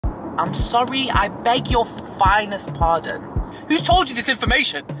I'm sorry, I beg your finest pardon. Who's told you this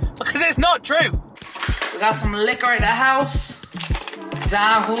information? Because it's not true. We got some liquor at the house.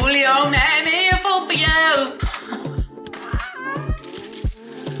 Don Julio made me a fool for you.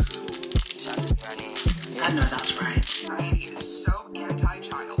 I know that's right. He is so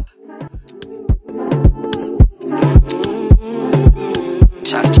anti-child.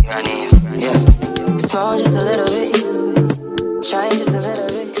 Yeah. Slow just a little bit. Try just a little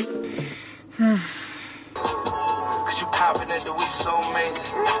bit. Cause you confident that we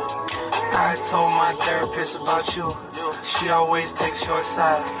soulmates. I told my therapist about you. She always takes your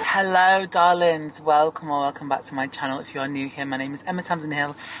side. Hello darlings, welcome or welcome back to my channel. If you are new here, my name is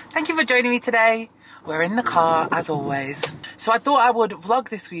emmatamsinhill. Thank you for joining me today. We're in the car as always. So I thought I would vlog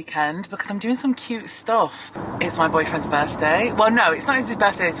this weekend because I'm doing some cute stuff. It's my boyfriend's birthday. Well no, it's not his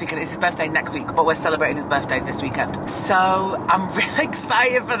birthday this weekend, it's his birthday next week, but we're celebrating his birthday this weekend. So I'm really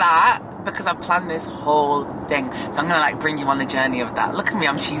excited for that because I've planned this whole thing. So I'm gonna bring you on the journey of that. Look at me,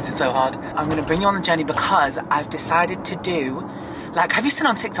 I'm cheesing so hard. I'm gonna bring you on the journey because I've decided to do, have you seen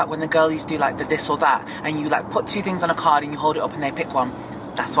on TikTok when the girlies do the this or that and you put two things on a card and you hold it up and they pick one?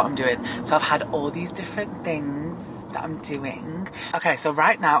 That's what I'm doing. So I've had all these different things that I'm doing. Okay, so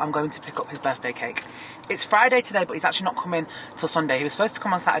right now I'm going to pick up his birthday cake. It's Friday today, but he's actually not coming till Sunday. He was supposed to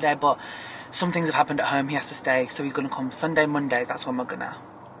come on Saturday, but some things have happened at home. He has to stay, so he's gonna come Sunday, Monday. That's when we're gonna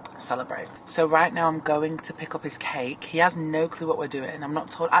celebrate. So right now I'm going to pick up his cake. He has no clue what we're doing. I'm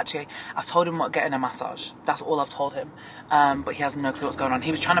not told. Actually, I've told him we're getting a massage. That's all I've told him. But he has no clue what's going on.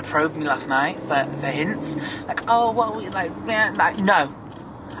 He was trying to probe me last night for hints. Oh, what are we no.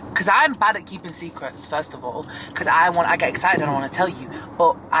 Because I'm bad at keeping secrets, first of all. Because I get excited and I want to tell you.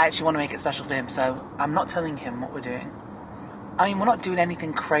 But I actually want to make it special for him. So I'm not telling him what we're doing. I mean, we're not doing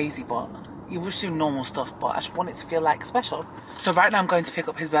anything crazy, but you just do normal stuff, but I just want it to feel special. So right now I'm going to pick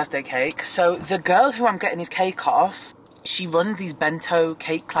up his birthday cake. So the girl who I'm getting his cake off, she runs these bento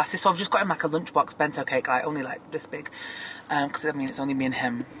cake classes. So I've just got him a lunchbox bento cake, only this big. Because I mean, it's only me and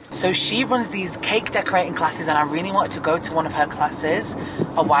him. So she runs these cake decorating classes and I really wanted to go to one of her classes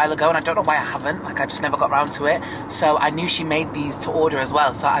a while ago and I don't know why I haven't. I just never got around to it. So I knew she made these to order as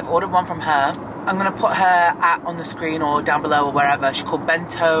well. So I've ordered one from her. I'm going to put her at on the screen or down below or wherever. She's called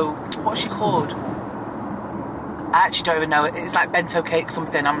Bento... What's she called? I actually don't even know. It's bento cake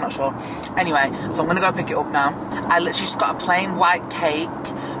something, I'm not sure. Anyway, so I'm going to go pick it up now. I literally just got a plain white cake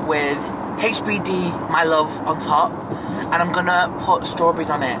with HBD, my love, on top. And I'm going to put strawberries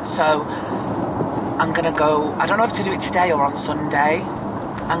on it. So I'm going to go... I don't know if to do it today or on Sunday.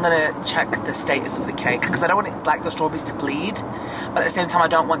 I'm going to check the status of the cake because I don't want it, the strawberries to bleed. But at the same time, I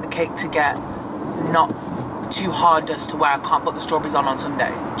don't want the cake to get not too hard as to where I can't put the strawberries on Sunday.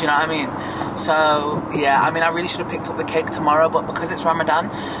 Do you know what I mean? So yeah, I mean, I really should have picked up the cake tomorrow, but because it's Ramadan,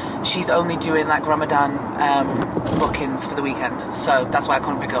 she's only doing Ramadan bookings for the weekend, so that's why I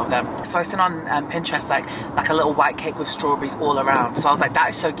couldn't pick it up then. So I seen on Pinterest like a little white cake with strawberries all around, so I was like,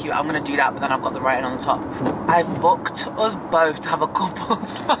 that is so cute, I'm gonna do that. But then I've got the writing on the top. I've booked us both to have a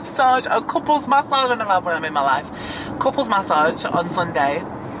couples massage. I've never had one in my life. Couples massage on Sunday.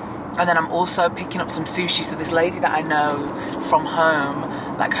 And then I'm also picking up some sushi. So this lady that I know from home,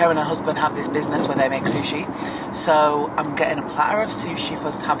 her and her husband have this business where they make sushi. So I'm getting a platter of sushi for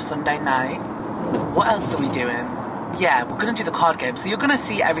us to have Sunday night. What else are we doing? Yeah, we're going to do the card game. So you're going to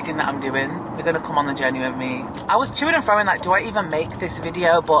see everything that I'm doing. You're going to come on the journey with me. I was to and fro do I even make this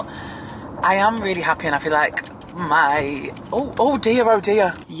video? But I am really happy and I feel oh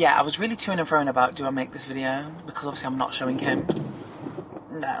dear. Yeah, I was really to and fro about, do I make this video? Because obviously I'm not showing him.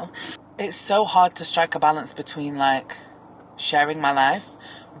 No. It's so hard to strike a balance between sharing my life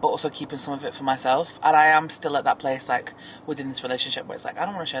but also keeping some of it for myself, and I am still at that place within this relationship where it's I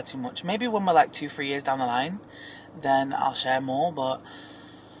don't want to share too much. Maybe when we're 2-3 years down the line then I'll share more, but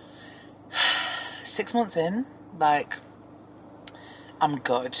 6 months in I'm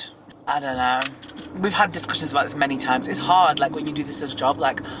good. I don't know. We've had discussions about this many times. It's hard when you do this as a job,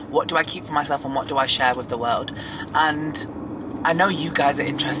 what do I keep for myself and what do I share with the world? And I know you guys are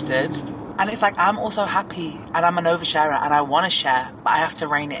interested, and it's I'm also happy and I'm an oversharer and I want to share, but I have to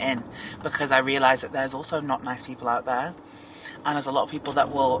rein it in because I realise that there's also not nice people out there, and there's a lot of people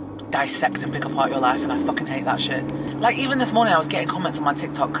that will dissect and pick apart your life, and I fucking hate that shit. Even this morning I was getting comments on my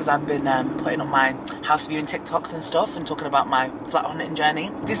TikTok because I've been putting up my house viewing TikToks and stuff and talking about my flat hunting journey.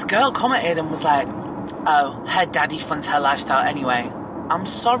 This girl commented and was oh, her daddy funds her lifestyle anyway. I'm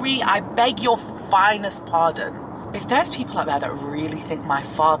sorry, I beg your finest pardon. If there's people out there that really think my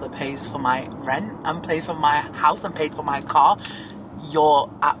father pays for my rent and paid for my house and paid for my car, you're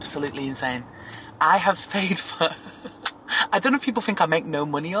absolutely insane. I have paid for I don't know if people think I make no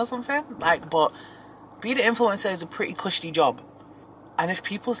money or something, like, but being an influencer is a pretty cushy job. And if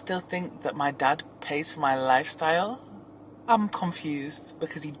people still think that my dad pays for my lifestyle, I'm confused,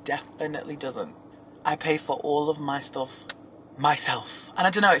 because he definitely doesn't. I pay for all of my stuff myself. And I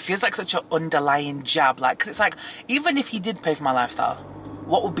don't know, it feels like such an underlying jab, like, because it's like, even if he did pay for my lifestyle,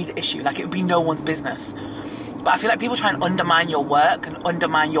 what would be the issue? Like, it would be no one's business. But I feel like people try and undermine your work and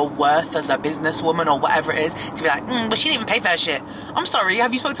undermine your worth as a businesswoman or whatever it is, to be like, but she didn't even pay for her shit. I'm sorry,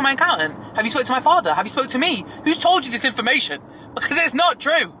 have you spoke to my accountant? Have you spoke to my father? Have you spoke to me? Who's told you this information? Because it's not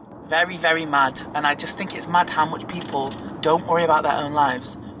true. Very, very mad. And I just think it's mad how much people don't worry about their own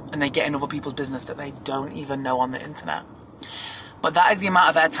lives and they get in other people's business that they don't even know on the internet. But that is the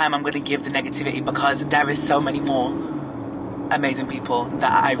amount of airtime I'm going to give the negativity, because there is so many more amazing people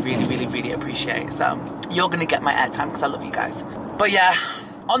that I really, really, really appreciate. So you're going to get my airtime because I love you guys. But yeah,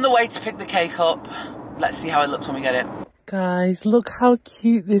 on the way to pick the cake up. Let's see how it looks when we get it. Guys, look how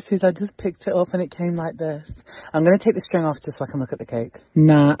cute this is. I just picked it up and it came like this. I'm going to take the string off just so I can look at the cake.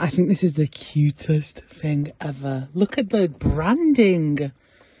 Nah, I think this is the cutest thing ever. Look at the branding.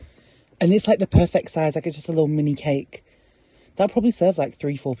 And it's like the perfect size, like it's just a little mini cake. That'll probably serve like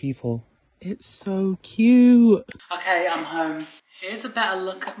 3-4 people. It's so cute. Okay, I'm home. Here's a better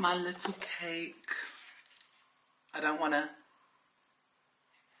look at my little cake. I don't want to...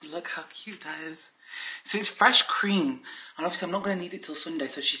 Look how cute that is. So it's fresh cream. And obviously I'm not going to need it till Sunday.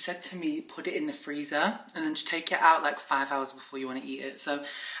 So she said to me, put it in the freezer and then just take it out like 5 hours before you want to eat it. So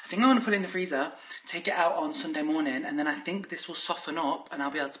I think I'm going to put it in the freezer, take it out on Sunday morning. And then I think this will soften up and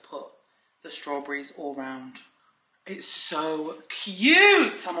I'll be able to put the strawberries all round. It's so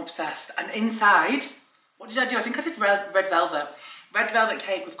cute. I'm obsessed. And inside, what did I do? I think I did red velvet. Red velvet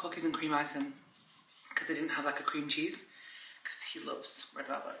cake with cookies and cream icing. Because they didn't have like a cream cheese. Because he loves red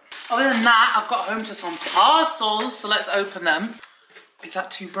velvet. Other than that, I've got home to some parcels. So let's open them. Is that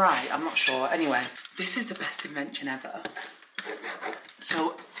too bright? I'm not sure. Anyway, this is the best invention ever.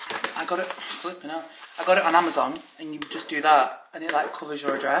 So I got it, flipping out. I got it on Amazon and you just do that and it like covers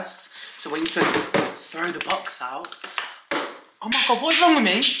your address. So when you throw the box out, oh my God, what's wrong with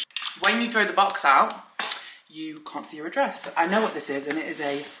me? When you throw the box out, you can't see your address. I know what this is, and it is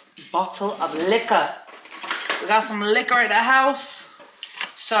a bottle of liquor. We got some liquor at the house.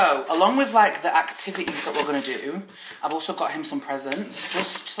 So along with like the activities that we're gonna do, I've also got him some presents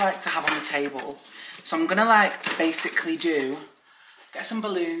just like to have on the table. So I'm gonna like basically get some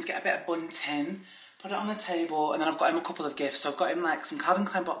balloons, get a bit of bunting, put it on the table, and then I've got him a couple of gifts. So I've got him like some Calvin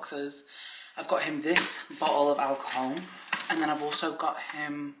Klein boxers, I've got him this bottle of alcohol, and then I've also got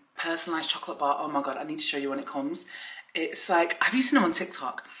him personalised chocolate bar. Oh my God, I need to show you when it comes. It's like, have you seen them on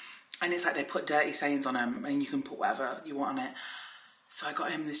TikTok? And it's like they put dirty sayings on them and you can put whatever you want on it. So I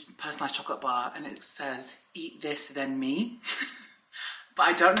got him this personalised chocolate bar and it says, eat this, then me. But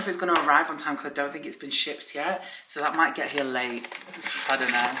I don't know if it's going to arrive on time because I don't think it's been shipped yet. So that might get here late. I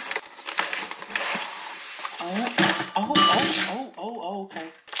don't know. Oh, okay.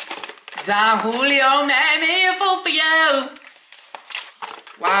 Don Julio made me a fool for you.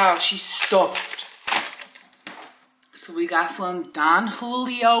 Wow, she's stuffed. So we got some Don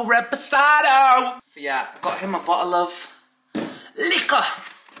Julio Reposado. So yeah, got him a bottle of liquor.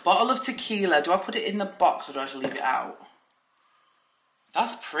 Bottle of tequila. Do I put it in the box or do I just leave it out?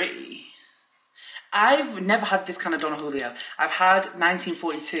 That's pretty. I've never had this kind of Don Julio. I've had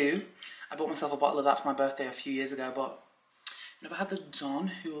 1942. I bought myself a bottle of that for my birthday a few years ago, but never had the Don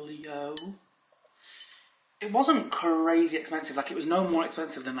Julio. It wasn't crazy expensive. Like, it was no more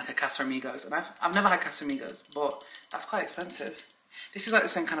expensive than like a Casamigos. And I've never had Casamigos, but that's quite expensive. This is like the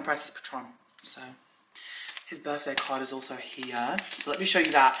same kind of price as Patron. So his birthday card is also here. So let me show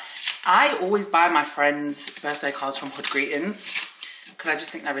you that. I always buy my friends' birthday cards from Hood Greetings because I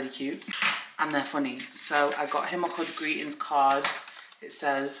just think they're really cute and they're funny. So I got him a Hood Greetings card. It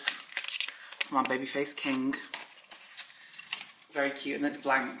says, for my babyface king. Very cute, and it's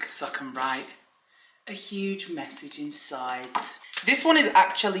blank, so I can write a huge message inside. This one is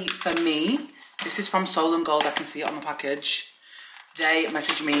actually for me. This is from Soul and Gold. I can see it on the package. They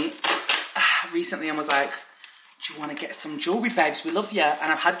messaged me recently and was like, do you want to get some jewellery, babes? We love you.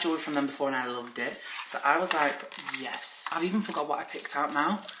 And I've had jewellery from them before and I loved it. So I was like, yes. I've even forgot what I picked out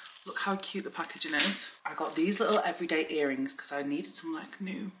now. Look how cute the packaging is. I got these little everyday earrings because I needed some like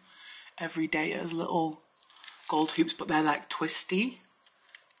new everyday as little gold hoops, but they're like twisty.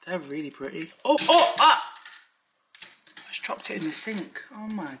 They're really pretty. Oh, I just dropped it in the sink. Oh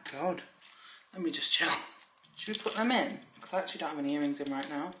my God. Let me just chill. Should we put them in? Because I actually don't have any earrings in right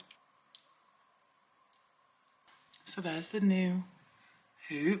now. So there's the new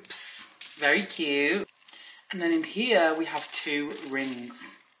hoops. Very cute. And then in here we have 2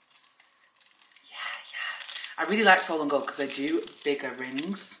 rings. Yeah. I really like Sol and Gold because they do bigger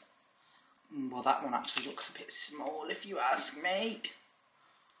rings. Well, that one actually looks a bit small if you ask me.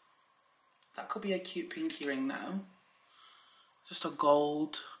 That could be a cute pinky ring now. Just a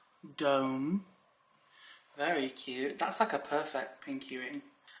gold dome. Very cute. That's like a perfect pinky ring.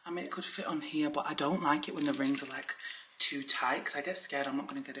 I mean, it could fit on here, but I don't like it when the rings are like too tight because I get scared I'm not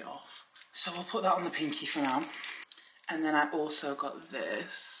going to get it off. So we'll put that on the pinky for now. And then I also got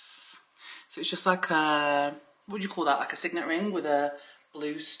this. So it's just like a, what do you call that? Like a signet ring with a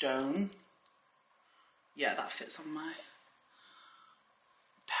blue stone. Yeah, that fits on my...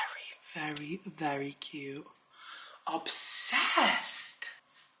 Very, very, very cute. Obsessed.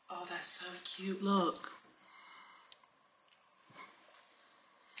 Oh, they're so cute, look.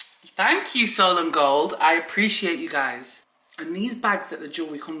 Thank you, Sol and Gold. I appreciate you guys. And these bags that the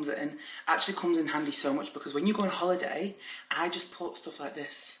jewellery comes in actually comes in handy so much because when you go on holiday, I just put stuff like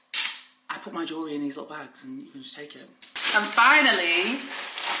this. I put my jewellery in these little bags and you can just take it. And finally,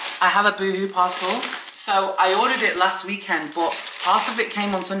 I have a Boohoo parcel. So I ordered it last weekend, but half of it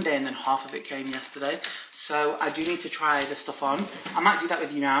came on Sunday and then half of it came yesterday. So I do need to try the stuff on. I might do that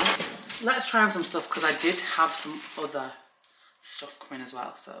with you now. Let's try on some stuff because I did have some other stuff coming as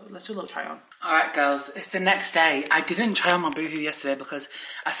well, so let's do a little try on. All right, girls, it's the next day. I didn't try on my Boohoo yesterday because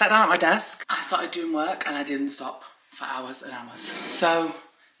I sat down at my desk, I started doing work and I didn't stop for hours and hours. So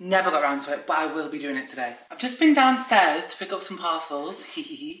never got around to it, but I will be doing it today. I've just been downstairs to pick up some parcels.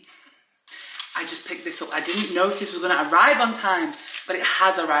 I just picked this up. I didn't know if this was gonna arrive on time, but it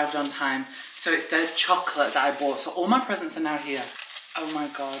has arrived on time. So it's the chocolate that I bought. So all my presents are now here. Oh my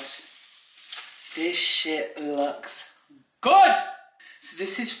God, this shit looks good. So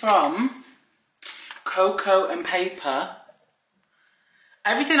this is from Cocoa and Paper.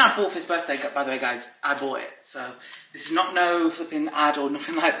 Everything I bought for his birthday, by the way, guys, I bought it. So this is not no flipping ad or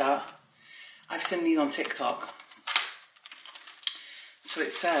nothing like that. I've seen these on TikTok. So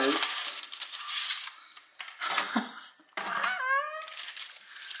it says,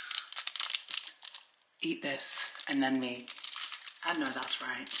 eat this and then me. I know that's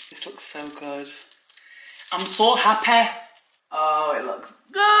right. This looks so good. I'm so happy. Oh, it looks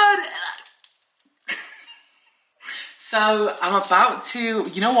good. So I'm about to,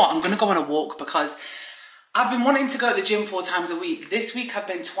 you know what? I'm going to go on a walk because I've been wanting to go to the gym 4 times a week. This week I've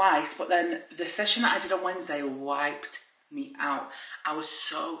been twice, but then the session that I did on Wednesday wiped me out. I was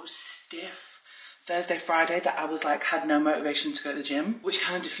so stiff Thursday, Friday that I was like, had no motivation to go to the gym, which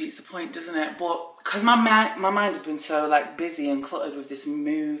kind of defeats the point, doesn't it? But because my mind has been so like busy and cluttered with this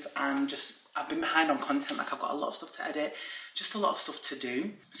move and just, I've been behind on content, like I've got a lot of stuff to edit, just a lot of stuff to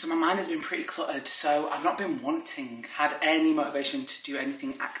do. So my mind has been pretty cluttered, so I've not been had any motivation to do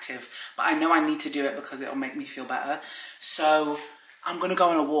anything active, but I know I need to do it because it'll make me feel better. So I'm gonna go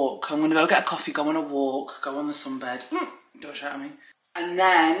on a walk. I'm gonna go get a coffee, go on a walk, go on the sunbed. Don't shout at me. And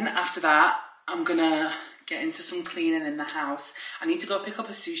then after that, I'm gonna get into some cleaning in the house. I need to go pick up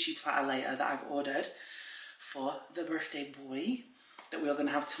a sushi platter later that I've ordered for the birthday boy that we are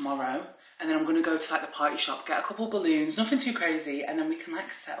gonna have tomorrow. And then I'm gonna go to like the party shop, get a couple balloons, nothing too crazy, and then we can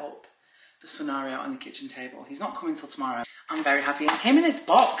like set up the scenario on the kitchen table. He's not coming till tomorrow. I'm very happy. It came in this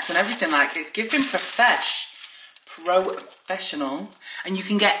box and everything, like it's giving professional. And you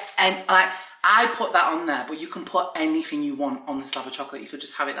can get, like, I put that on there, but you can put anything you want on the slab of chocolate. You could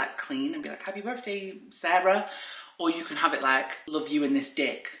just have it like clean and be like, happy birthday, Sarah. Or you can have it like, love you in this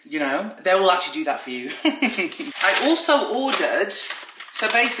dick, you know? They will actually do that for you. I also ordered, so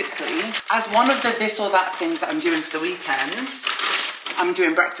basically, as one of the this or that things that I'm doing for the weekend, I'm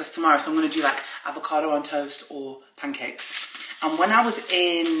doing breakfast tomorrow, so I'm gonna do like avocado on toast or pancakes. And when I was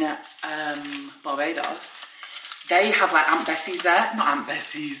in Barbados, they have like Aunt Bessie's there. Not Aunt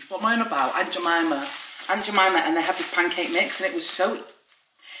Bessie's, what am I on about? Aunt Jemima, and they have this pancake mix, and it was so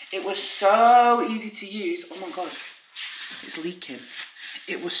easy to use. Oh my God, it's leaking.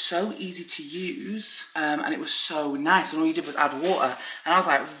 It was so easy to use, and it was so nice, and all you did was add water, and I was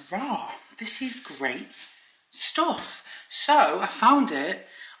like, raw, this is great stuff. So I found it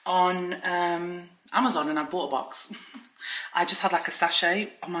on Amazon, and I bought a box. I just had like a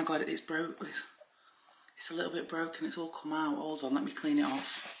sachet. Oh my God, it's broke. It's a little bit broken, it's all come out. Hold on, let me clean it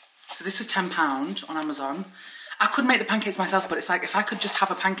off. So this was £10 on Amazon. I could make the pancakes myself, but it's like, if I could just have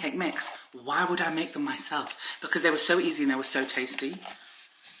a pancake mix, why would I make them myself? Because they were so easy and they were so tasty.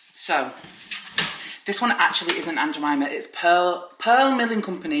 So, this one actually isn't Aunt Jemima, it's Pearl Milling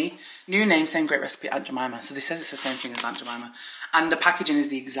Company, new name, same great recipe, Aunt Jemima. So this says it's the same thing as Aunt Jemima. And the packaging is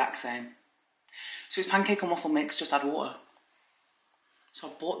the exact same. So it's pancake and waffle mix, just add water. So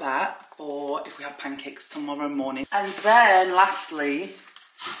I bought that for if we have pancakes tomorrow morning. And then lastly,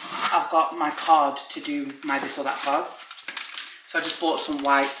 I've got my card to do my this or that cards. So I just bought some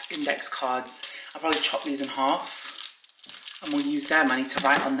white index cards. I'll probably chop these in half and we'll use them. I need to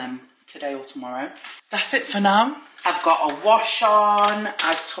write on them today or tomorrow. That's it for now. I've got a wash on.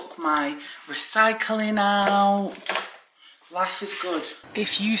 I've took my recycling out. Life is good.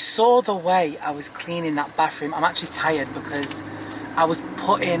 If you saw the way I was cleaning that bathroom, I'm actually tired because I was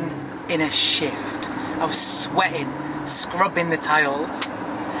putting in a shift. I was sweating, scrubbing the tiles.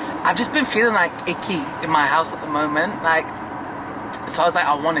 I've just been feeling like icky in my house at the moment. So I was like,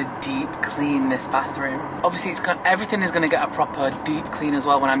 I want to deep clean this bathroom. Obviously, everything is going to get a proper deep clean as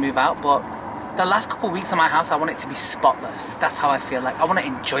well when I move out, but the last couple of weeks in my house, I want it to be spotless. That's how I feel like. I want to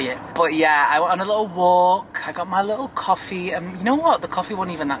enjoy it. But yeah, I went on a little walk. I got my little coffee. And you know what? The coffee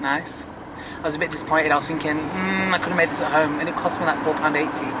wasn't even that nice. I was a bit disappointed. I was thinking, I could have made this at home. And it cost me like £4.80.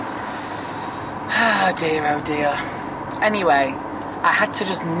 Ah, dear, oh dear. Anyway, I had to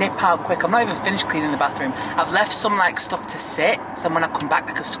just nip out quick. I'm not even finished cleaning the bathroom. I've left some like stuff to sit. So when I come back,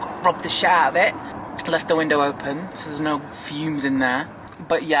 I can scrub the shit out of it. I left the window open, so there's no fumes in there.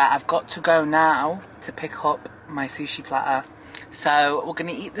 But yeah, I've got to go now to pick up my sushi platter. So we're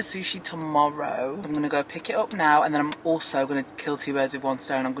going to eat the sushi tomorrow. I'm going to go pick it up now, and then I'm also going to kill two birds with one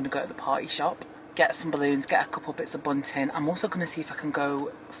stone. I'm going to go to the party shop, get some balloons, get a couple bits of bunting. I'm also going to see if I can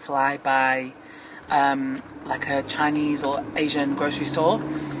go fly by like a Chinese or Asian grocery store,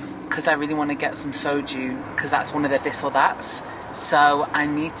 because I really want to get some soju, because that's one of the this or that's. So I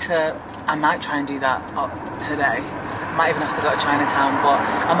might try and do that today. Might even have to go to Chinatown, but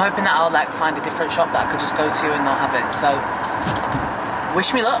I'm hoping that I'll like find a different shop that I could just go to and they'll have it. So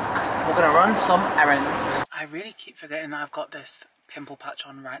wish me luck. We're gonna run some errands. I really keep forgetting that I've got this pimple patch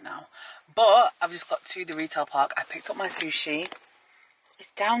on right now, but I've just got to the retail park. I picked up my sushi.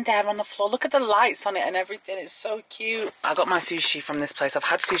 It's down there on the floor. Look at the lights on it and everything. It's so cute. I got my sushi from this place. I've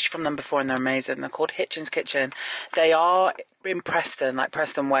had sushi from them before and they're amazing. They're called Hitchin's Kitchen. They are in Preston, like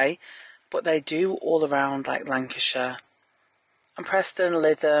Preston Way. But they do all around like Lancashire and Preston,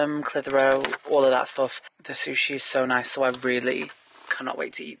 Lytham, Clitheroe, all of that stuff. The sushi is so nice, so I really cannot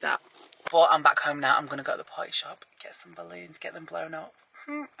wait to eat that. But I'm back home now. I'm going to go to the party shop, get some balloons, get them blown up.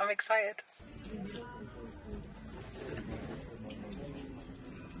 I'm excited.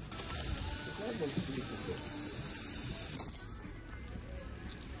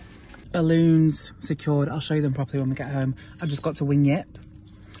 Balloons secured. I'll show you them properly when we get home. I just got to Wing Yip.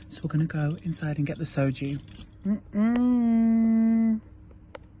 So we're going to go inside and get the soju.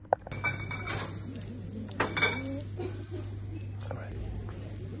 Sorry.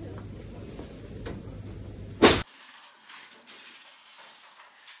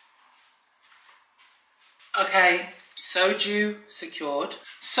 Okay, soju secured.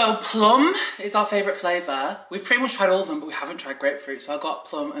 So plum is our favourite flavour. We've pretty much tried all of them, but we haven't tried grapefruit. So I got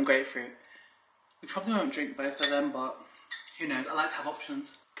plum and grapefruit. We probably won't drink both of them, but who knows? I like to have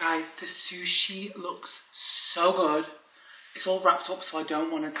options. Guys, the sushi looks so good. It's all wrapped up, so I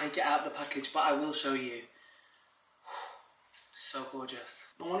don't want to take it out of the package, but I will show you. So gorgeous.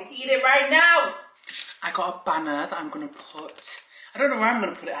 I want to eat it right now. I got a banner that I'm going to put, I don't know where I'm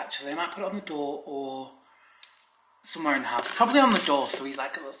going to put it actually. I might put it on the door or somewhere in the house. Probably on the door, so he's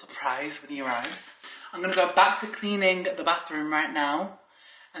like a little surprise when he arrives. I'm going to go back to cleaning the bathroom right now.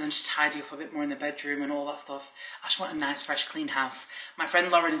 And then just tidy up a bit more in the bedroom and all that stuff. I just want a nice, fresh, clean house. My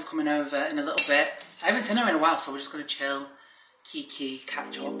friend Lauren is coming over in a little bit. I haven't seen her in a while, so we're just going to chill, kiki,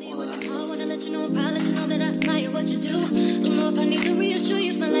 catch up, all of that stuff. I wanna let you know, I'm proud, let you know that I admire what you do. Don't know if I need to reassure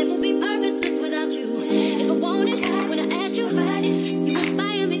you, my life would be purposeless without you. If I want it, when I ask you about it, you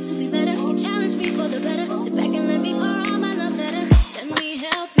inspire me to be better. You challenge me for the better. Sit back and let me pour all my love letter. Let me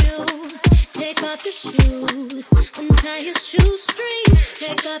help you. Take off your shoes, untie your shoestrings.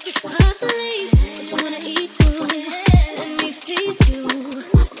 Take off your cufflinks. What you wanna eat food? Let me feed you.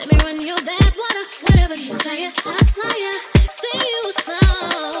 Let me run your bath water. Whatever you desire, I'll supply ya. Sing you a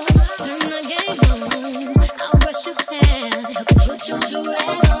song. Turn the game on. I'll brush your hair. Help you put your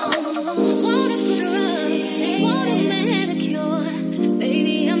do-rag on. Wanna put her up. Want a manicure.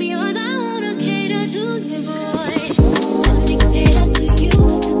 Baby, I'm yours. I wanna cater to you, boy. Only cater to you.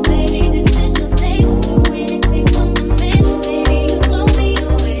 'Cause baby, this is your day. Do anything for my man. Baby, you blow me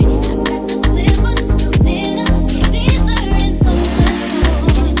away. I got the slippers, no dinner, dessert, and so much more.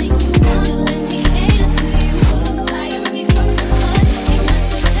 Anything you want, let me cater to you. Inspire me from the heart. Ain't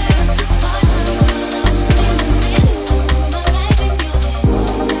nothing tear us apart. You know I'm in my life in your hands.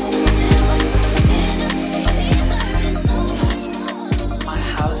 Slippers, dinner, dessert, and so much more. My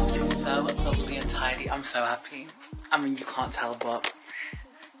house is so lovely and tidy. I'm so happy. I mean, you can't tell, but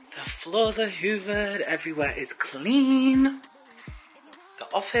The floors are hoovered, everywhere is clean. The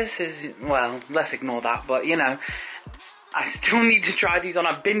office is, well, let's ignore that, but you know, I still need to try these on.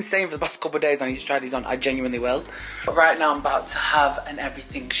 I've been saying for the past couple of days I need to try these on. I genuinely will. But right now I'm about to have an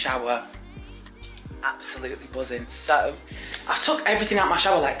everything shower. Absolutely buzzing. So, I took everything out of my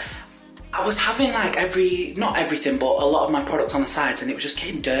shower. Like, I was having like not everything, but a lot of my products on the sides, and it was just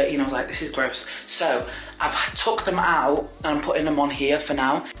getting dirty, and I was like, this is gross. So, I've took them out and I'm putting them on here for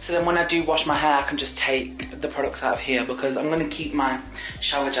now. So then when I do wash my hair, I can just take the products out of here because I'm gonna keep my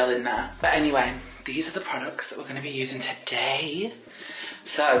shower gel in there. But anyway, these are the products that we're gonna be using today.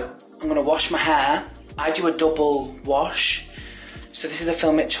 So, I'm gonna wash my hair. I do a double wash. So this is a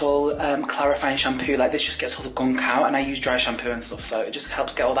Phil Mitchell clarifying shampoo. Like, this just gets all the gunk out, and I use dry shampoo and stuff, so it just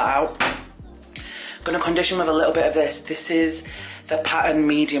helps get all that out. I'm gonna condition with a little bit of this. This is the Pattern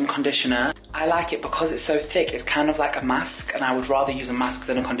Medium Conditioner. I like it because it's so thick. It's kind of like a mask, and I would rather use a mask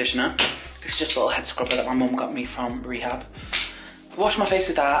than a conditioner. This is just a little head scrubber that my mum got me from rehab. Wash my face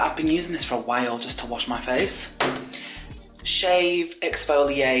with that. I've been using this for a while just to wash my face. Shave,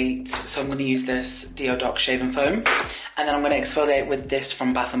 exfoliate. So I'm gonna use this Deodoc shaving foam. And then I'm gonna exfoliate with this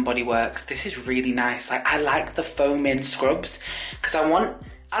from Bath & Body Works. This is really nice. Like, I like the foaming scrubs because I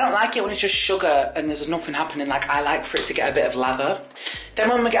don't like it when it's just sugar and there's nothing happening. Like, I like for it to get a bit of lather. Then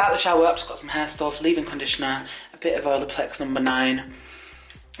when we get out of the shower, I've just got some hair stuff, leave-in conditioner, a bit of Olaplex number 9.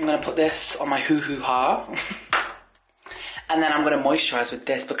 I'm gonna put this on my hoo-hoo-ha. And then I'm gonna moisturize with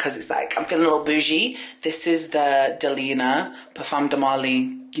this because it's like, I'm feeling a little bougie. This is the Delina Parfum de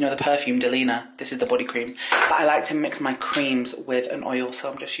Marly, you know, the perfume Delina. This is the body cream. But I like to mix my creams with an oil,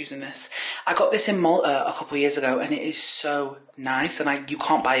 so I'm just using this. I got this in Malta a couple of years ago, and it is so nice, and you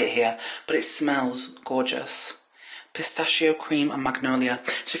can't buy it here, but it smells gorgeous. Pistachio cream and magnolia.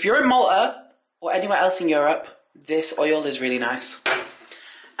 So if you're in Malta or anywhere else in Europe, this oil is really nice.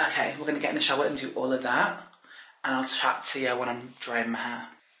 Okay, we're gonna get in the shower and do all of that, and I'll chat to you when I'm drying my hair.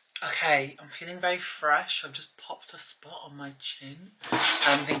 Okay, I'm feeling very fresh. I've just popped a spot on my chin.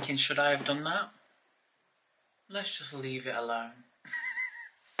 I'm thinking, should I have done that? Let's just leave it alone.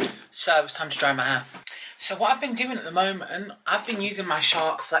 So it's time to dry my hair. So what I've been doing at the moment, I've been using my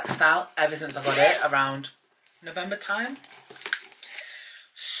Shark Flex style ever since I got it around November time.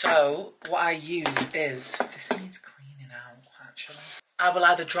 So what I use is, this needs cleaning out actually. I will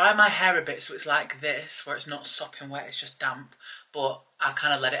either dry my hair a bit so it's like this, where it's not sopping wet, it's just damp, but I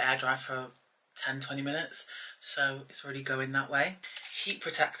kind of let it air dry for 10-20 minutes, so it's already going that way. Heat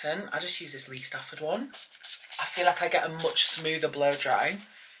protectant, I just use this Lee Stafford one. I feel like I get a much smoother blow dry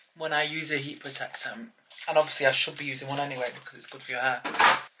when I use a heat protectant, and obviously I should be using one anyway because it's good for your hair.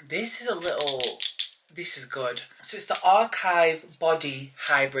 This is good. So it's the Archive Body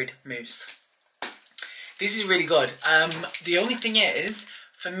Hybrid Mousse. This is really good. The only thing is,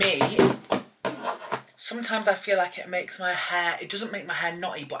 for me, sometimes I feel like it makes my hair, it doesn't make my hair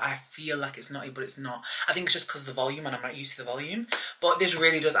knotty, but I feel like it's knotty, but it's not. I think it's just because of the volume and I'm not used to the volume. But this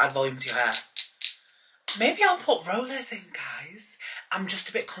really does add volume to your hair. Maybe I'll put rollers in, guys. I'm just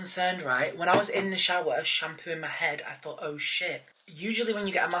a bit concerned, right? When I was in the shower shampooing my head, I thought, oh shit. Usually when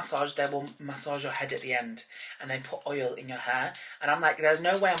you get a massage, they will massage your head at the end and then put oil in your hair. And I'm like, there's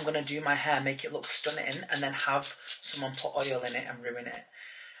no way I'm going to do my hair, make it look stunning, and then have someone put oil in it and ruin it.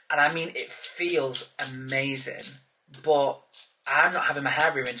 And I mean, it feels amazing, but I'm not having my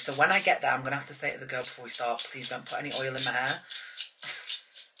hair ruined. So when I get there, I'm going to have to say to the girl before we start, please don't put any oil in my hair.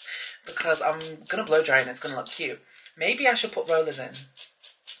 Because I'm going to blow dry and it's going to look cute. Maybe I should put rollers in.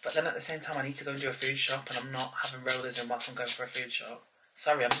 But then at the same time, I need to go and do a food shop, and I'm not having rollers in whilst I'm going for a food shop.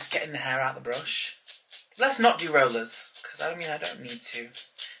 Sorry, I'm just getting the hair out of the brush. Let's not do rollers, because I mean, I don't need to.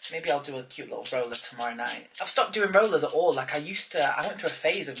 Maybe I'll do a cute little roller tomorrow night. I've stopped doing rollers at all. Like, I went through a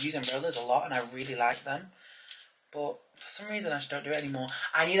phase of using rollers a lot, and I really like them. But for some reason, I just don't do it anymore.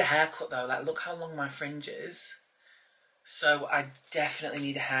 I need a haircut, though. Like, look how long my fringe is. So I definitely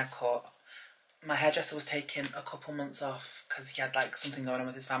need a haircut. My hairdresser was taking a couple months off because he had like something going on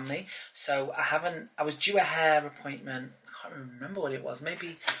with his family. So I was due a hair appointment. I can't remember what it was.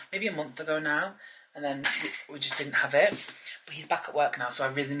 Maybe a month ago now. And then we just didn't have it. But he's back at work now, so I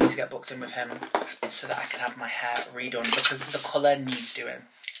really need to get booked in with him so that I can have my hair redone because the colour needs doing.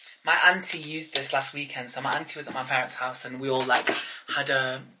 My auntie used this last weekend. So my auntie was at my parents' house and we all like had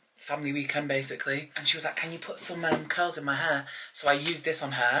a family weekend basically, and she was like, can you put some curls in my hair? So I used this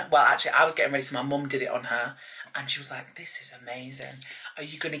on her. Well, actually I was getting ready, so my mum did it on her, and she was like, this is amazing, are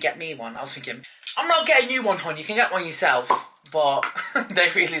you gonna get me one? I was thinking, I'm not getting you one, hon, you can get one yourself. But they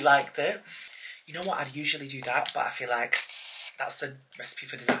really liked it. You know what, I'd usually do that, but I feel like that's the recipe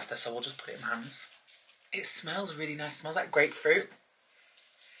for disaster, so we'll just put it in my hands. It smells really nice. It smells like grapefruit.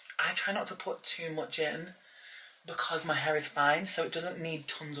 I try not to put too much in because my hair is fine, so it doesn't need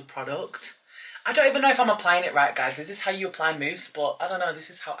tons of product. I don't even know if I'm applying it right, guys. Is this how you apply mousse? But I don't know,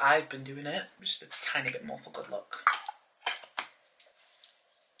 this is how I've been doing it. Just a tiny bit more for good luck.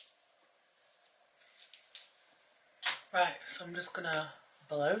 Right, so I'm just gonna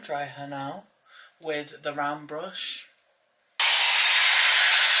blow dry her now with the round brush.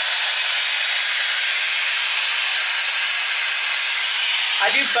 I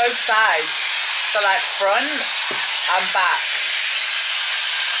do both sides, so like front and back.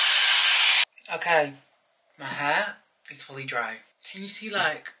 Okay, my hair is fully dry. Can you see,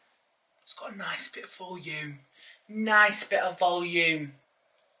 like, it's got a nice bit of volume. Nice bit of volume.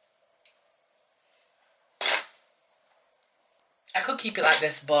 I could keep it like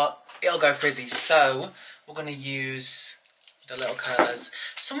this, but it'll go frizzy. So we're gonna use the little curlers.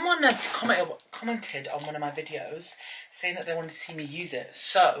 Someone had commented on one of my videos saying that they wanted to see me use it.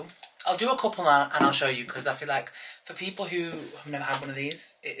 So I'll do a couple now and I'll show you, because I feel like for people who have never had one of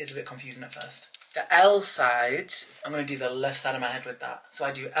these, it is a bit confusing at first. The L side, I'm going to do the left side of my head with that. So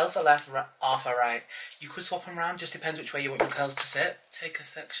I do L for left, R for right. You could swap them around, just depends which way you want your curls to sit. Take a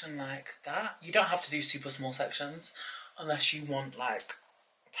section like that. You don't have to do super small sections unless you want like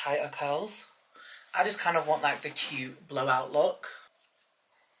tighter curls. I just kind of want like the cute blowout look.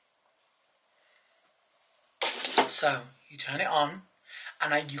 So you turn it on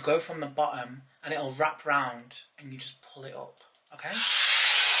and you go from the bottom and it'll wrap round and you just pull it up, okay? Like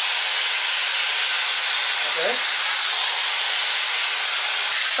this.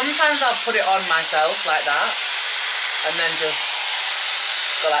 Sometimes I'll put it on myself like that and then just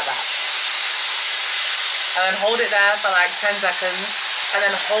go like that. And then hold it there for like 10 seconds and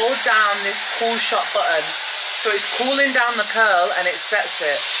then hold down this cool shot button so it's cooling down the curl and it sets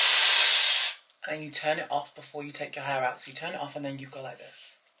it. And then you turn it off before you take your hair out. So you turn it off and then you go like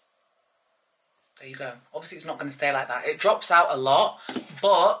this. There you go. Obviously it's not going to stay like that. It drops out a lot,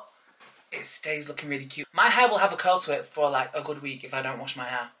 but it stays looking really cute. My hair will have a curl to it for like a good week if I don't wash my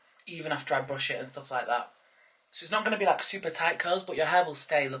hair, even after I brush it and stuff like that. So it's not going to be like super tight curls, but your hair will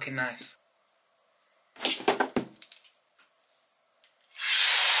stay looking nice.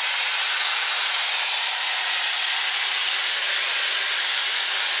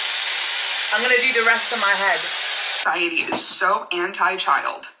 I'm going to do the rest of my head. Society is so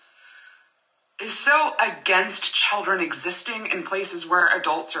anti-child. Is so against children existing in places where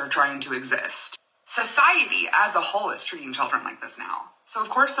adults are trying to exist. Society as a whole is treating children like this now. So of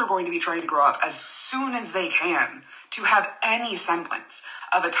course they're going to be trying to grow up as soon as they can to have any semblance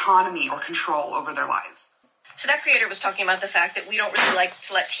of autonomy or control over their lives. So that creator was talking about the fact that we don't really like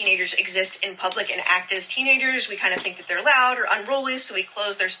to let teenagers exist in public and act as teenagers. We kind of think that they're loud or unruly, so we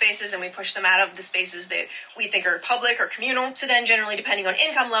close their spaces and we push them out of the spaces that we think are public or communal. So then generally, depending on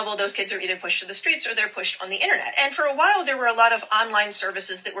income level, those kids are either pushed to the streets or they're pushed on the internet. And for a while, there were a lot of online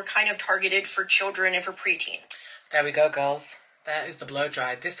services that were kind of targeted for children and for preteen. There we go, girls. There is the blow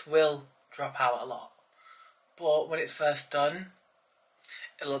dry. This will drop out a lot, but when it's first done,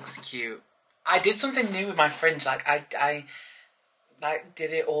 it looks cute. I did something new with my fringe, like I like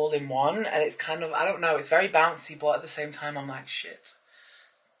did it all in one, and it's kind of, I don't know, it's very bouncy, but at the same time I'm like, shit,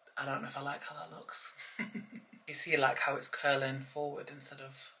 I don't know if I like how that looks. You see like how it's curling forward instead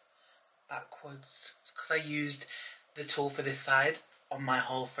of backwards. It's because I used the tool for this side on my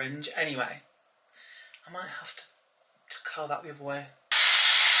whole fringe. Anyway, I might have to curl that the other way.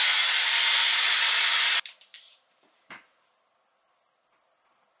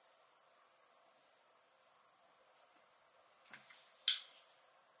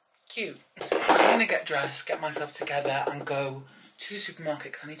 Cute. I'm gonna get dressed, get myself together and go to the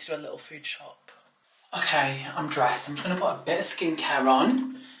supermarket because I need to do a little food shop. Okay, I'm dressed. I'm just gonna put a bit of skincare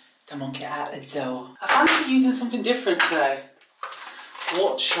on, then we'll get out the door. I fancy using something different today.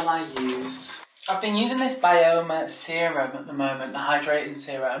 What shall I use? I've been using this Bioma serum at the moment, the hydrating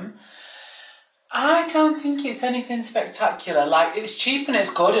serum. I don't think it's anything spectacular. Like, it's cheap and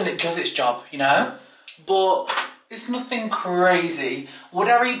it's good and it does its job, you know? But it's nothing crazy. Would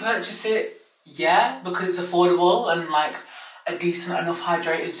I repurchase it? Yeah, because it's affordable and like a decent enough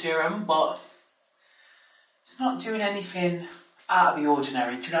hydrated serum, but it's not doing anything out of the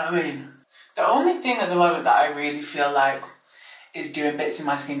ordinary, do you know what I mean? The only thing at the moment that I really feel like is doing bits in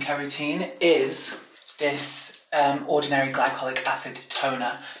my skincare routine is this Ordinary Glycolic Acid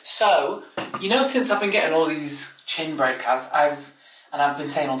Toner. So, you know, since I've been getting all these chin breakouts, I've been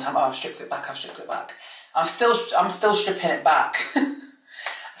saying all the time, oh, I've stripped it back, I've stripped it back. I'm still stripping it back.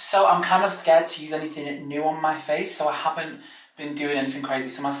 So I'm kind of scared to use anything new on my face, so I haven't been doing anything crazy.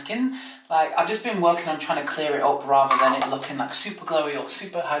 So my skin, like, I've just been working on trying to clear it up rather than it looking like super glowy or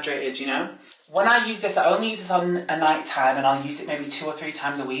super hydrated, you know? When I use this, I only use this on a night time, and I'll use it maybe 2 or 3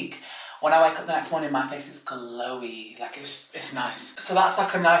 times a week. When I wake up the next morning, my face is glowy. Like, it's nice. So that's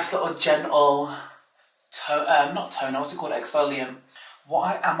like a nice little gentle, not toner, what's it called? Exfoliant.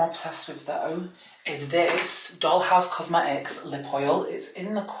 What I am obsessed with though is this Dollhouse Cosmetics lip oil. It's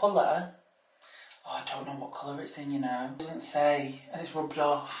in the colour, oh, I don't know what colour it's in, you know. It doesn't say, and it's rubbed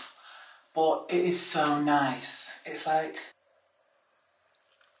off. But it is so nice. It's like,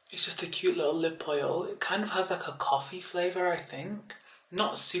 it's just a cute little lip oil. It kind of has like a coffee flavour, I think.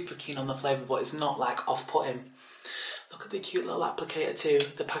 Not super keen on the flavour, but it's not like off-putting. Look at the cute little applicator too,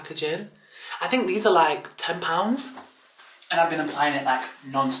 the packaging. I think these are like £10. And I've been applying it like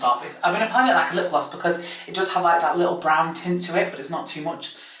non-stop. I've been applying it like a lip gloss because it does have like that little brown tint to it, but it's not too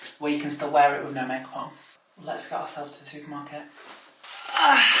much where you can still wear it with no makeup on. Let's get ourselves to the supermarket.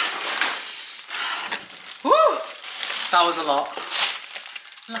 Woo! That was a lot.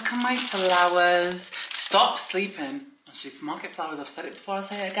 Look at my flowers. Stop sleeping on supermarket flowers. I've said it before, I'll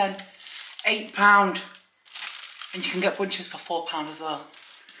say it again. £8. And you can get bunches for £4 as well.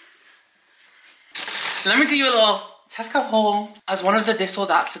 Let me do you a little Tesco haul. As one of the this or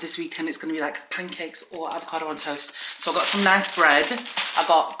that, so this weekend it's going to be like pancakes or avocado on toast. So I got some nice bread. I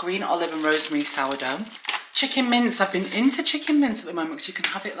got green olive and rosemary sourdough. Chicken mince. I've been into chicken mince at the moment because you can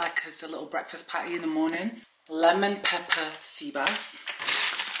have it like as a little breakfast patty in the morning. Lemon pepper sea bass.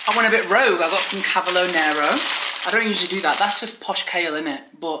 I went a bit rogue. I got some Cavolo Nero. I don't usually do that. That's just posh kale, innit?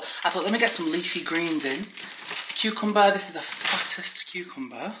 But I thought, let me get some leafy greens in. Cucumber. This is the fattest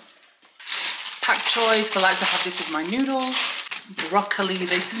cucumber. Pak choy, because I like to have this with my noodles. Broccoli.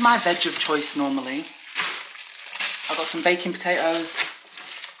 This is my veg of choice normally. I've got some baking potatoes.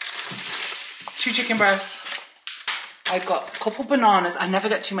 2 chicken breasts. I got a couple bananas. I never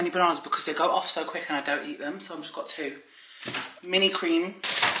get too many bananas because they go off so quick and I don't eat them. So I've just got 2. Mini cream.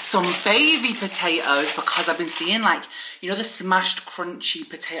 Some baby potatoes because I've been seeing like, you know, the smashed crunchy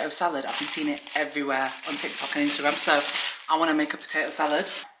potato salad. I've been seeing it everywhere on TikTok and Instagram. So I want to make a potato salad.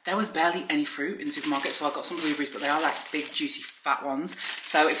 There was barely any fruit in the supermarket, so I got some blueberries, but they are like big, juicy, fat ones.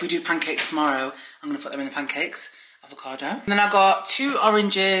 So if we do pancakes tomorrow, I'm going to put them in the pancakes. Avocado. And then I got 2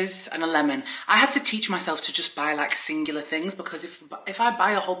 oranges and a lemon. I had to teach myself to just buy like singular things because if I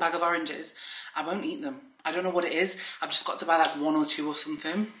buy a whole bag of oranges, I won't eat them. I don't know what it is. I've just got to buy like 1 or 2 or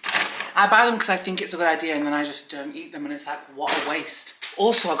something. I buy them because I think it's a good idea and then I just don't eat them and it's like, what a waste.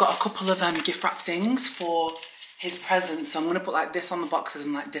 Also, I got a couple of gift wrap things for his present, so I'm going to put like this on the boxes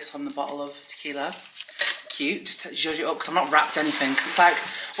and like this on the bottle of tequila. Cute, just to zhuzh it up because I'm not wrapped anything because it's like,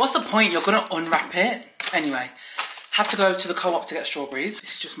 what's the point? You're going to unwrap it. Anyway, had to go to the co-op to get strawberries.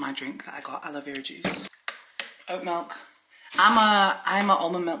 This is just my drink that I got, aloe vera juice. Oat milk. I'm a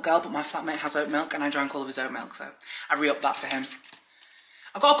almond milk girl, but my flatmate has oat milk and I drank all of his oat milk, so I re-upped that for him.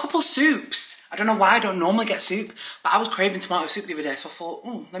 I got a couple soups. I don't know why I don't normally get soup, but I was craving tomato soup the other day, so I thought,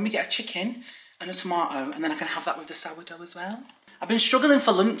 oh, let me get a chicken and a tomato, and then I can have that with the sourdough as well. I've been struggling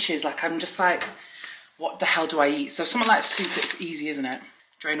for lunches, like I'm just like, what the hell do I eat? So something like soup, it's easy, isn't it?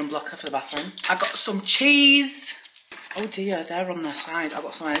 Drain and blocker for the bathroom. I got some cheese. Oh dear, they're on their side. I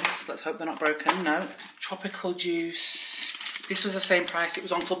got some eggs, let's hope they're not broken, no. Tropical juice. This was the same price, it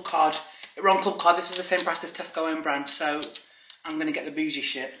was on Club Card. It was on Club Card, this was the same price as Tesco own brand, so I'm gonna get the bougie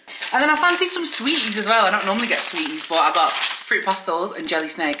shit. And then I fancied some sweeties as well. I don't normally get sweeties, but I got fruit pastels and jelly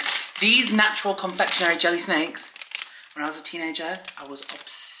snakes. These natural confectionery jelly snakes, when I was a teenager, I was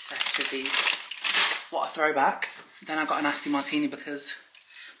obsessed with these. What a throwback. Then I got a nasty martini because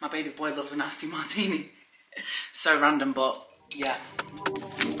my baby boy loves a nasty martini. So random, but yeah.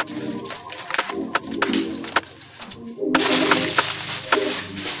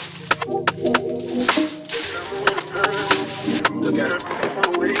 Look at her.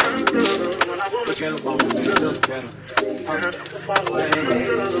 Look at her. Look at her.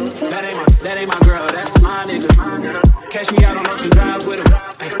 That ain't my girl, that's my nigga. Catch me out on Ocean Drive with him.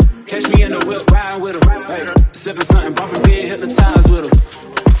 Ay, catch me in the whip, ride with him. Ay, sipping something, bumping, being hypnotized with him.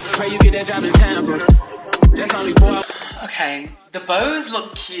 Pray you get that job in town, bro. That's only 4. Okay, the bows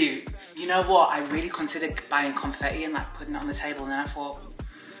look cute. You know what? I really considered buying confetti and like putting it on the table, and then I thought,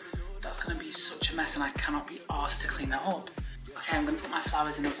 that's gonna be such a mess and I cannot be arsed to clean that up. Okay, I'm gonna put my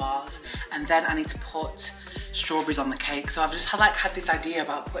flowers in a vase and then I need to put strawberries on the cake. So I've just had this idea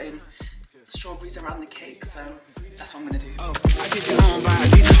about putting strawberries around the cake, so that's what I'm gonna do. Oh, I get you home by a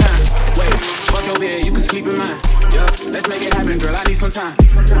decent time. Wait, fuck your bed, you can sleep in mine. Yeah, let's make it happen, girl, I need some time.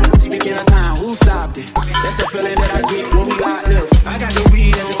 Speaking of time, who stopped it? That's the feeling that I get when we lock lips. I got the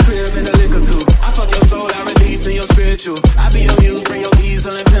weed at the crib and the liquor too. I fuck your soul, I release in your spirit. with you. I be your muse, bring your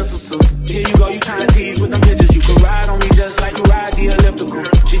easel and pencils too. Here you go, you tryna tease with them pictures. You can ride on me just like you ride the elliptical.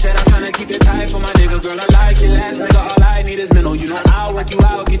 She said I'm tryna keep it tight for my nigga. Girl, I like your last nigga, all I need is mental. You know I'll work you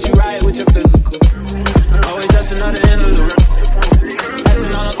out, get you right with your physical. Always just another interlude.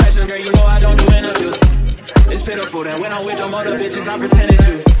 Asking all the questions, girl, you know I don't do interviews. It's pitiful that when I'm with them other bitches, I pretend it's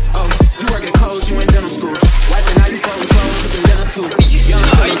you. Oh, you work at clothes, you in dental school. Wiping how you fold clothes, cooking dinner too. Young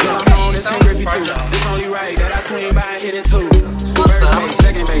girl, I'm known as King Griffey too. It's only right that I clean by and hit it too. First base,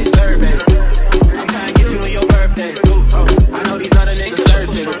 second base, third base. I'm trying to get you in your birthday. Oh, I know these other niggas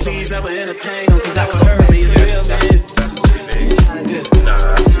thirsty, but please never entertain them, cause that would hurt me. You feel me?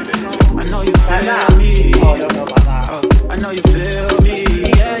 I know you feel me. I know you feel me.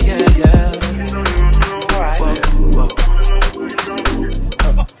 Yeah, yeah, yeah. Alright.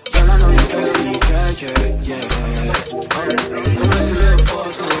 Girl, I know you feel me. Yeah, yeah, yeah. So much to live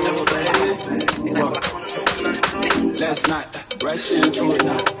for, so never, baby. Let's not rush into it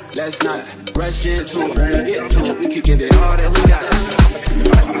now. Let's not rush into it. When we get to it, we could give it all that we got.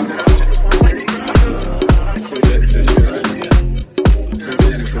 Too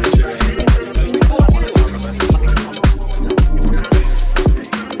busy for this shit right here.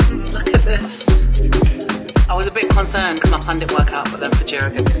 Look at this. I was a bit concerned because my plan didn't work out, but then Fajira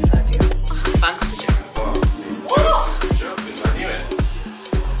gave me this idea. Thanks, Fajira.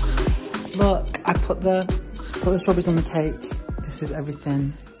 Look, I put the strawberries on the cake. This is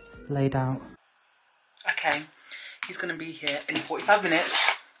everything laid out. Okay, he's gonna be here in 45 minutes.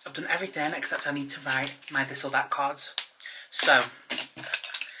 I've done everything except I need to write my this or that cards. So,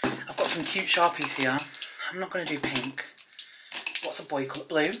 I've got some cute Sharpies here. I'm not gonna do pink. What's a boy colour?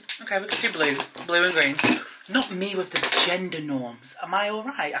 Blue? Okay, we can do blue. Blue and green. Not me with the gender norms. Am I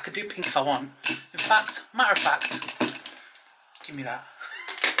alright? I could do pink if I want. In fact, matter of fact, give me that.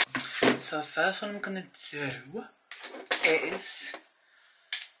 So the first one I'm gonna do is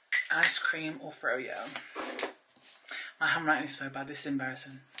ice cream or froyo. My handwriting is so bad, this is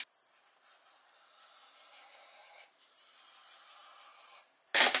embarrassing.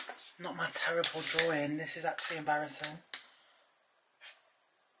 Not my terrible drawing, this is actually embarrassing.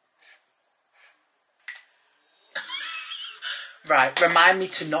 Right, remind me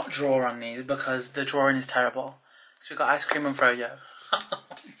to not draw on these because the drawing is terrible. So we've got ice cream and froyo. Oh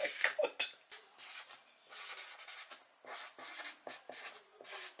my god.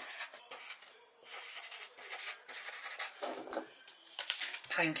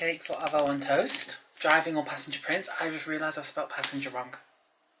 Pancakes or avocado on toast. Driving or passenger prints. I just realised I've spelled passenger wrong.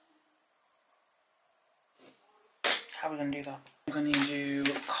 How are we going to do that? I'm going to do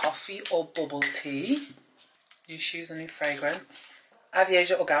coffee or bubble tea. You choose a new fragrance.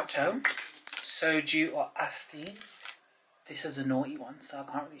 Avieja or gaucho. Soju or asti. This is a naughty one, so I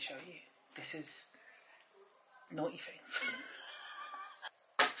can't really show you. This is naughty things.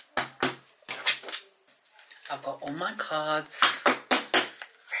 I've got all my cards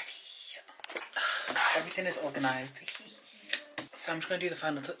ready. Everything is organised. So I'm just going to do the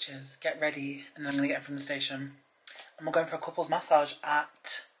final touches, get ready, and then I'm going to get from the station. And we're going for a couples massage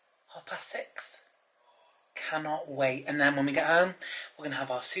at 6:30. Cannot wait. And then when we get home, we're going to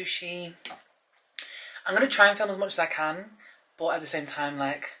have our sushi. I'm going to try and film as much as I can, but at the same time,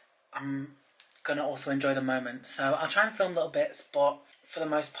 like, I'm going to also enjoy the moment. So I'll try and film little bits, but for the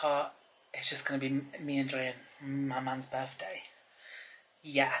most part, it's just going to be me enjoying my man's birthday.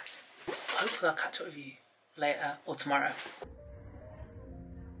 Yeah. Hopefully I'll catch up with you later or tomorrow.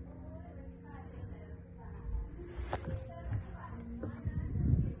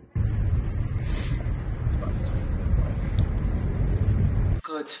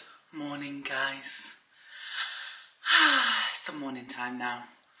 Good morning, guys. It's the morning time now.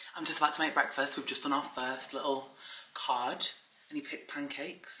 I'm just about to make breakfast. We've just done our first little card and he picked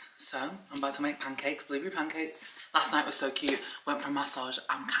pancakes. So I'm about to make pancakes, blueberry pancakes. Last night was so cute. Went for a massage.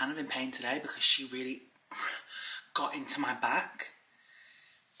 I'm kind of in pain today because she really got into my back.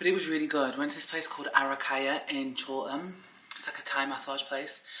 But it was really good. Went to this place called Arokaya in Chorlton. It's like a Thai massage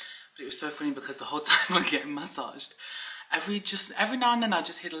place. But it was so funny because the whole time we're getting massaged, every now and then I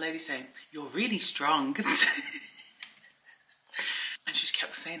just hear the lady saying, "You're really strong." And she just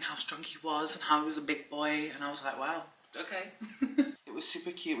kept saying how strong he was and how he was a big boy. And I was like, wow, okay. It was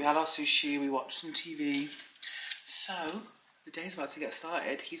super cute. We had our sushi, we watched some TV. So the day's about to get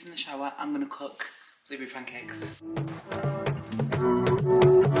started. He's in the shower. I'm gonna cook blueberry pancakes.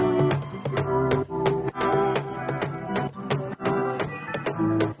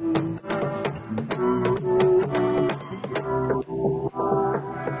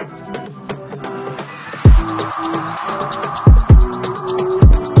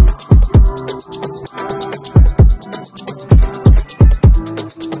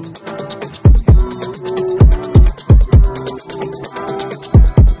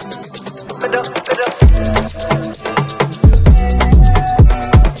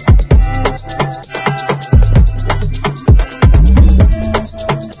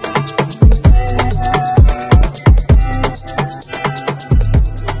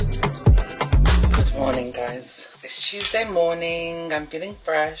 I'm feeling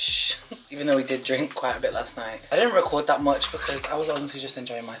fresh. Even though we did drink quite a bit last night. I didn't record that much because I was honestly just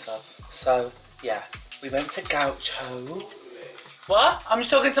enjoying myself. So, yeah. We went to Gaucho. What? I'm just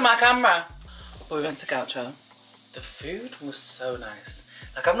talking to my camera. But we went to Gaucho. The food was so nice.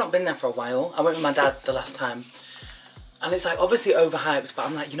 Like, I've not been there for a while. I went with my dad the last time. And it's like obviously overhyped, but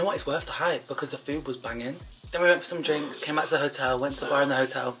I'm like, you know what, it's worth the hype because the food was banging. Then we went for some drinks, came back to the hotel, went to the bar in the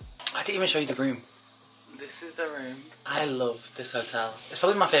hotel. I didn't even show you the room. This is the room. I love this hotel. It's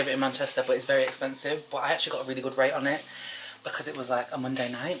probably my favourite in Manchester, but it's very expensive. But I actually got a really good rate on it because it was like a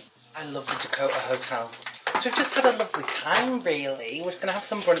Monday night. I love the Dakota Hotel. So we've just had a lovely time, really. We're gonna have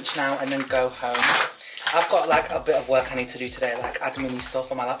some brunch now and then go home. I've got like a bit of work I need to do today, like admin-y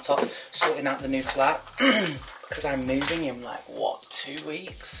stuff on my laptop, sorting out the new flat. Because I'm moving in like, what, 2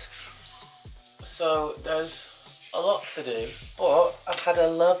 weeks? So there's a lot to do. But I've had a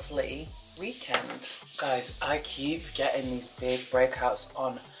lovely weekend. Guys, I keep getting these big breakouts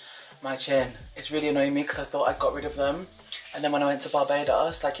on my chin. It's really annoying me because I thought I got rid of them. And then when I went to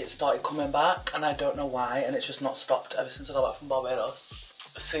Barbados, like it started coming back and I don't know why. And it's just not stopped ever since I got back from Barbados.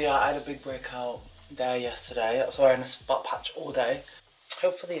 So yeah, I had a big breakout there yesterday. I was wearing a spot patch all day.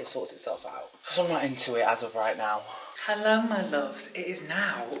 Hopefully it sorts itself out. Because I'm not into it as of right now. Hello, my loves. It is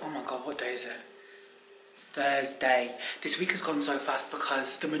now, oh my god, what day is it? Thursday. This week has gone so fast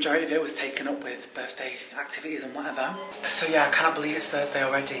because the majority of it was taken up with birthday activities and whatever. So yeah, I cannot believe it's Thursday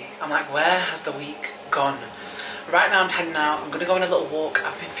already. I'm like, where has the week gone? Right now I'm heading out. I'm gonna go on a little walk.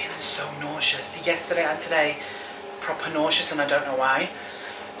 I've been feeling so nauseous. Yesterday and today, proper nauseous, and I don't know why.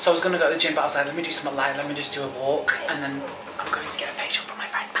 So I was gonna go to the gym, but I was like, let me do something light, let me just do a walk, and then I'm going to get a facial from my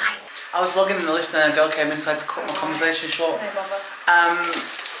friend. Bye. I was vlogging in the lift and a girl came inside to cut my conversation short.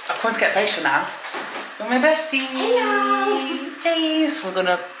 I've come to get a facial now. You're my bestie. Hello. Hey. So we're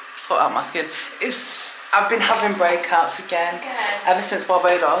gonna sort out my skin. I've been having breakouts again ever since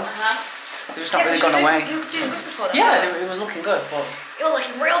Barbados. They've just not really gone away. You were doing this before that? Yeah, it was looking good, but you're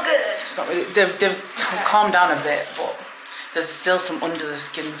looking real good. It's not really. They've calmed down a bit, but there's still some under the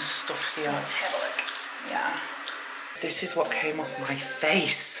skin stuff here. Let's have a look. Yeah. This is what came off my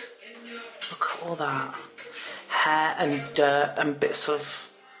face. Look at all that hair and dirt and bits of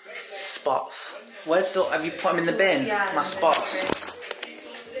spots. Have you put them in the bin? Yeah. My spots.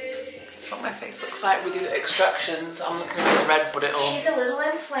 That's what my face looks like. We do the extractions. I'm looking at the red, but She's a little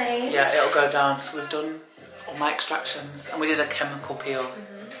inflamed. yeah, it'll go down. So we've done all my extractions and we did a chemical peel.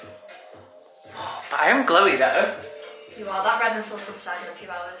 But I am glowy though. You are. That redness will subside in a few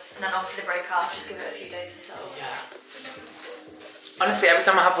hours. And then obviously the breakout, just give it a few days or so. Yeah. Honestly, every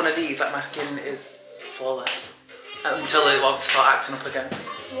time I have one of these, like my skin is flawless. Until it will start acting up again.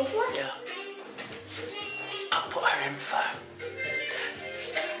 Lovely. Yeah. I'll put her info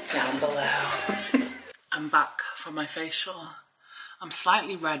down below. I'm back from my facial. I'm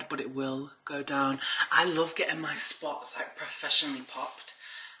slightly red, but it will go down. I love getting my spots like professionally popped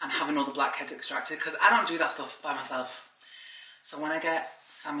and having all the blackheads extracted because I don't do that stuff by myself. So when I get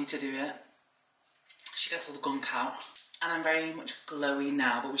Sammy to do it, she gets all the gunk out. And I'm very much glowy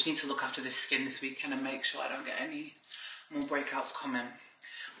now, but we just need to look after this skin this weekend and make sure I don't get any more breakouts coming.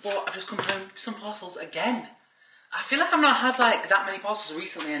 But I've just come home to some parcels again. I feel like I've not had like that many parcels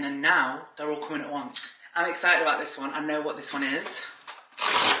recently, and then now they're all coming at once. I'm excited about this one. I know what this one is.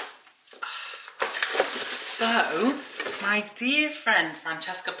 So, my dear friend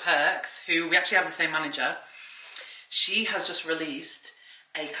Francesca Perks, who we actually have the same manager, she has just released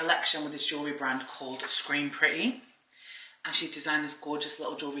a collection with this jewellery brand called Scream Pretty. And she's designed this gorgeous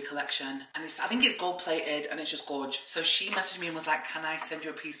little jewellery collection. And I think it's gold plated and it's just gorgeous. So she messaged me and was like, can I send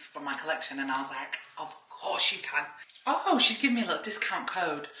you a piece from my collection? And I was like, of course you can. Oh, she's giving me a little discount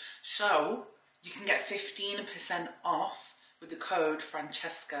code. So you can get 15% off with the code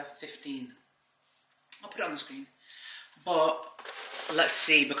Francesca15. I'll put it on the screen. But let's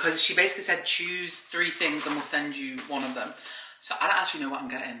see, because she basically said choose 3 things and we'll send you one of them. So I don't actually know what I'm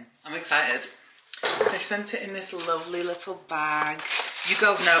getting. I'm excited. They sent it in this lovely little bag. You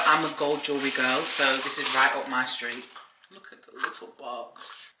girls know I'm a gold jewellery girl, so this is right up my street. Look at the little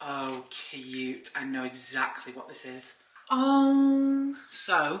box. Oh, cute. I know exactly what this is.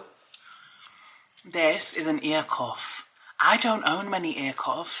 So this is an ear cuff. I don't own many ear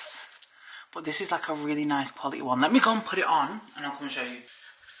cuffs, but this is like a really nice quality one. Let me go and put it on and I'll come and show you.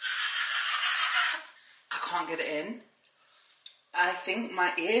 I can't get it in. I think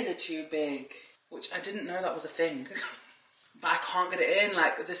my ears are too big, which I didn't know that was a thing. But I can't get it in,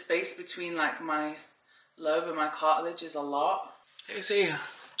 like the space between like my lobe and my cartilage is a lot. You see,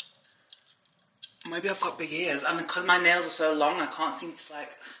 maybe I've got big ears, and because my nails are so long, I can't seem to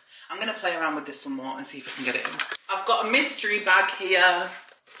like, I'm gonna play around with this some more and see if I can get it in. I've got a mystery bag here.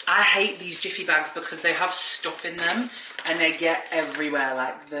 I hate these Jiffy bags because they have stuff in them and they get everywhere,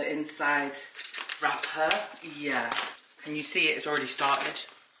 like the inside wrapper. Yeah. Can you see it? It's already started.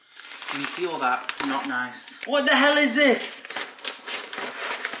 Can you see all that? Not nice. What the hell is this?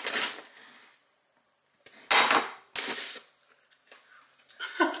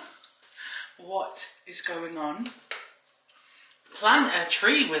 What is going on? Plant a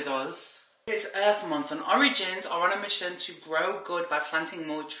tree with us. It's Earth Month and Origins are on a mission to grow good by planting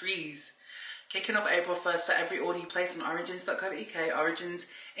more trees. Kicking off April 1st for every order you place on origins.co.uk, Origins,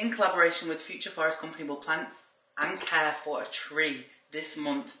 in collaboration with Future Forest Company, will plant and care for a tree this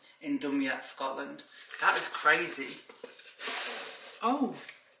month in Dumyat, Scotland. That is crazy. Oh,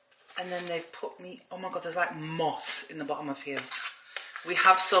 and then they've put me, oh my god, there's like moss in the bottom of here. We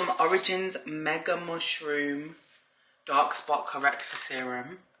have some Origins Mega Mushroom Dark Spot Corrector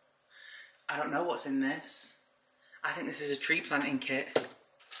Serum. I don't know what's in this. I think this is a tree planting kit.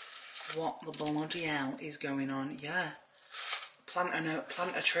 What the bloody hell is going on? Yeah. Plant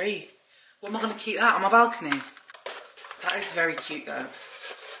a tree. Where am I going to keep that? On my balcony? That is very cute though.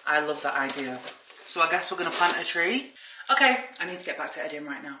 I love that idea. So I guess we're going to plant a tree. Okay, I need to get back to editing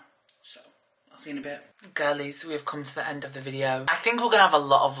right now. So, I'll see you in a bit. Girlies, we've come to the end of the video. I think we're going to have a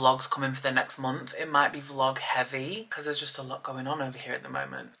lot of vlogs coming for the next month. It might be vlog heavy because there's just a lot going on over here at the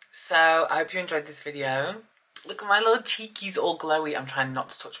moment. So, I hope you enjoyed this video. Look at my little cheekies all glowy. I'm trying not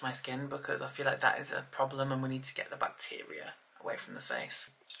to touch my skin because I feel like that is a problem and we need to get the bacteria away from the face.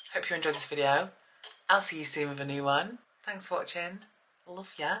 Hope you enjoyed this video. I'll see you soon with a new one. Thanks for watching.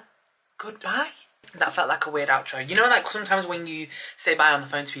 Love ya. Goodbye. That felt like a weird outro. You know, like sometimes when you say bye on the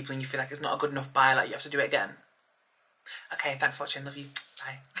phone to people and you feel like it's not a good enough bye, like you have to do it again. Okay, thanks for watching. Love you.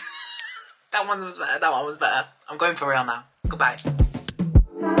 Bye. That one was better. That one was better. I'm going for real now. Goodbye.